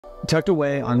Tucked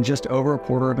away on just over a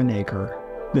quarter of an acre,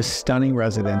 this stunning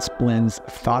residence blends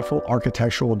thoughtful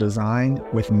architectural design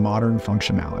with modern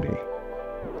functionality.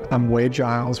 I'm Wade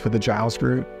Giles with the Giles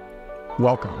Group.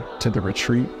 Welcome to the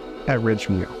retreat at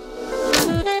Ridgeview.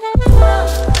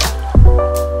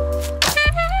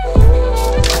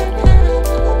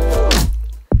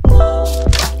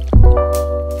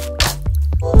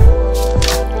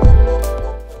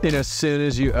 And as soon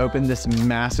as you open this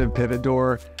massive pivot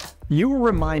door, you were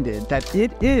reminded that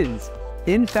it is,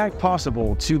 in fact,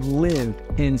 possible to live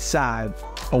inside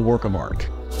a work of art.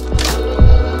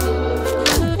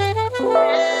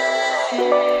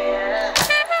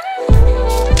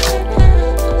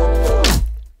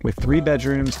 With 3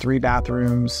 bedrooms, 3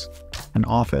 bathrooms, an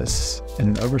office,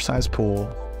 and an oversized pool,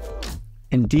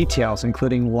 and details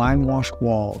including lime-washed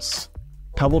walls,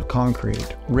 pebbled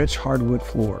concrete, rich hardwood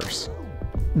floors.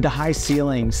 The high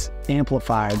ceilings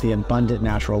amplify the abundant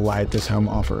natural light this home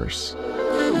offers.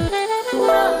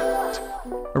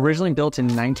 Originally built in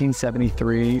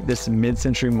 1973, this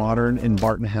mid-century modern in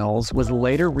Barton Hills was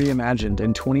later reimagined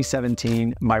in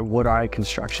 2017 by Wood Eye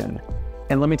Construction.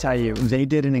 And let me tell you, they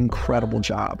did an incredible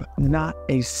job. Not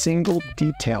a single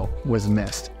detail was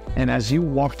missed. And as you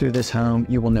walk through this home,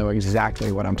 you will know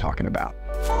exactly what I'm talking about.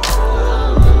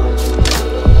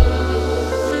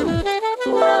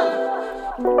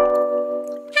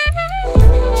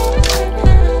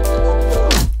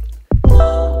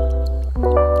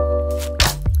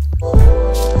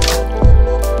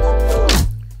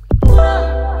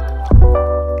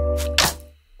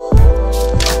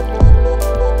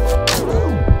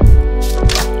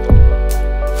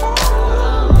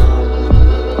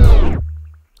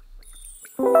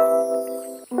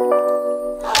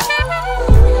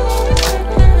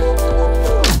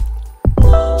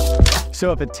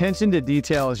 So if attention to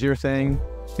detail is your thing,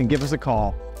 then give us a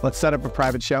call. Let's set up a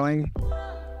private showing,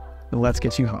 and let's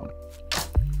get you home.